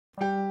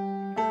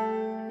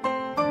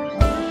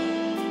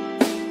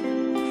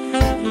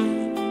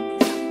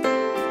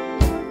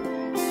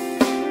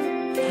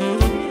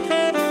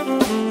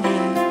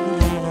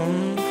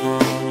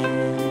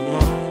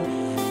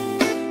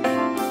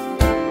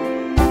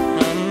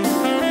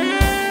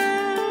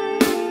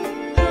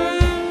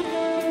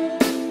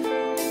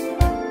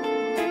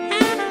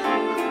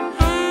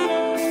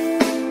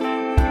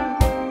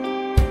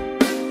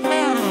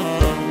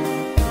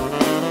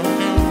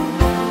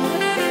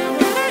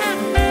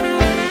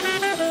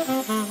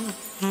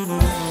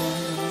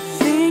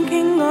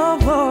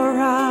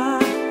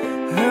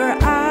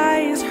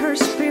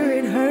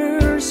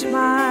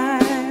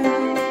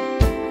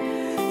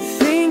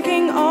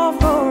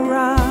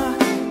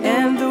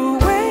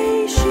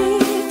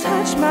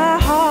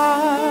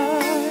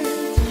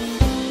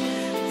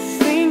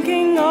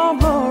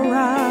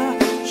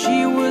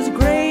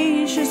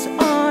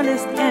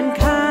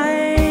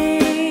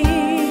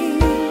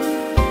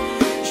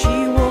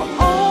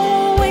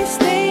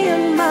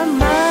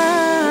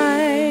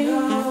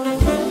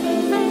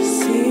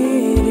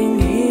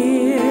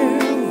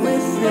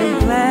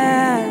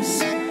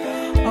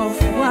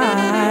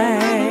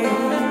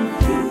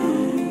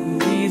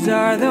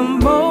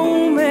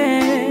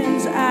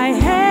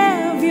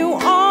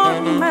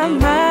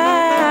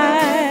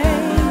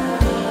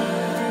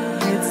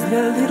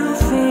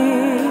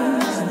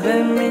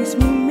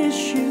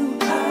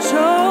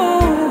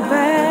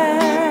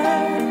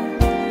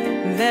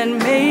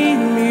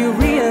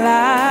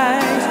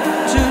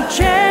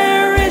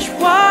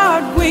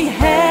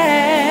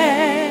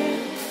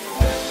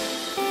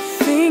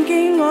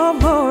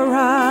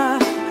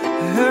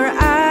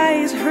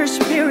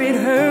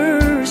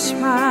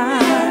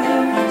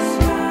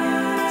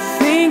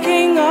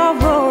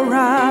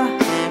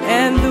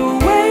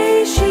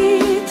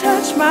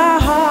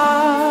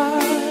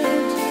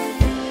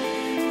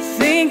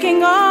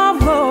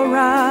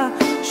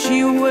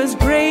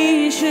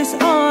is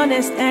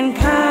honest and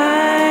kind.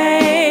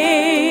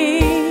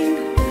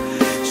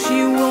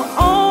 She will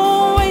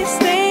always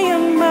stay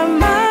in my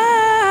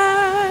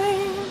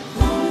mind.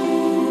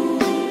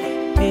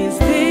 Is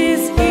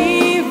this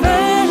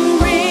even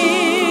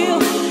real?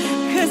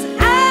 'Cause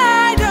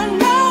I don't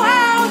know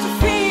how to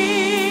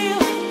feel.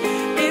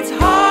 It's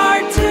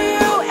hard to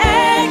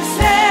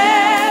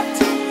accept.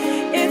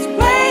 It's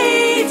way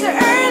too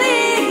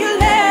early you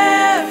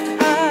left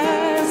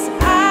us.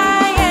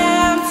 I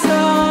am so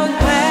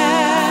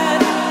glad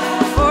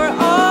for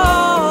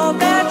all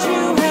that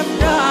you have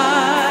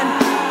done,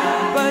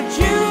 but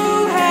you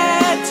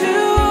had to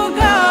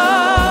go.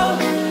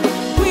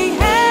 We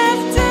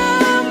have to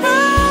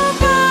move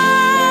on.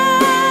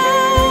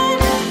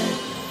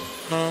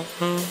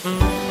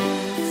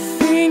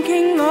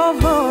 Thinking of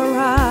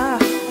Laura,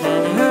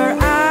 her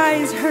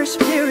eyes, her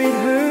spirit,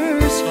 her